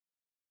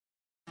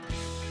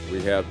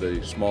We have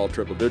the small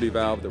triple duty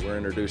valve that we're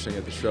introducing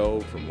at the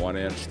show from 1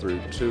 inch through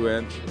 2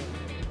 inch.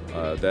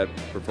 That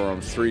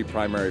performs 3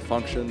 primary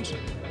functions.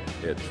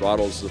 It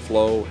throttles the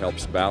flow,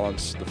 helps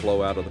balance the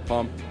flow out of the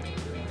pump.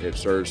 It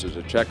serves as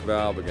a check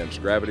valve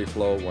against gravity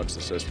flow once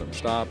the system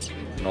stops,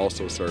 and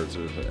also serves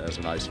as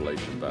an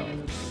isolation valve.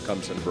 It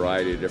comes in a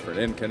variety of different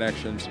end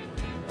connections,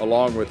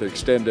 along with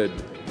extended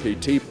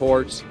PT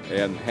ports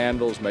and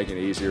handles, making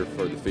it easier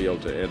for the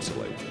field to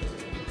insulate.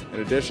 In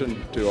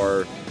addition to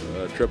our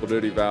triple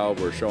duty valve,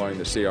 we're showing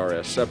the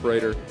CRS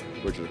separator,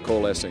 which is a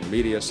coalescing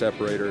media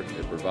separator.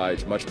 It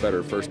provides much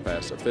better first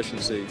pass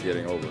efficiency,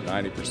 getting over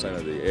 90%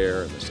 of the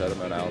air and the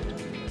sediment out.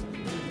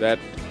 That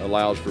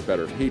allows for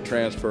better heat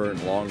transfer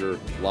and longer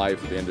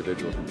life of the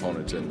individual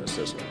components in the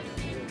system.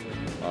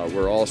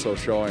 We're also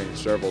showing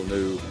several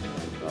new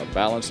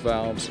balance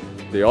valves.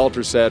 The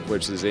UltraSet,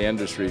 which is the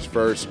industry's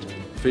first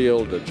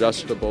field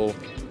adjustable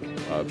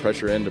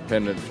pressure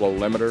independent flow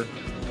limiter,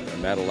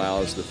 and that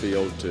allows the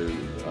field to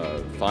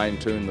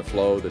fine-tune the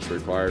flow that's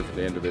required for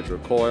the individual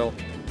coil.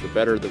 The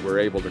better that we're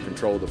able to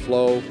control the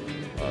flow,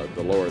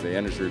 the lower the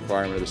energy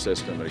requirement of the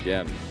system, and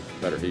again,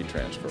 better heat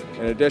transfer.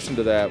 In addition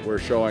to that, we're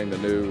showing the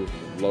new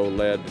low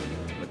lead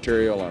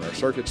material on our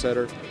circuit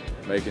setter,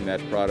 making that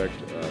product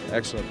an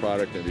excellent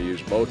product and to be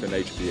used both in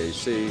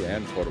HVAC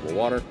and potable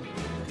water,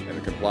 and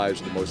it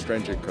complies with the most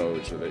stringent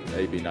codes of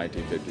AB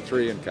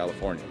 1953 in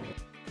California.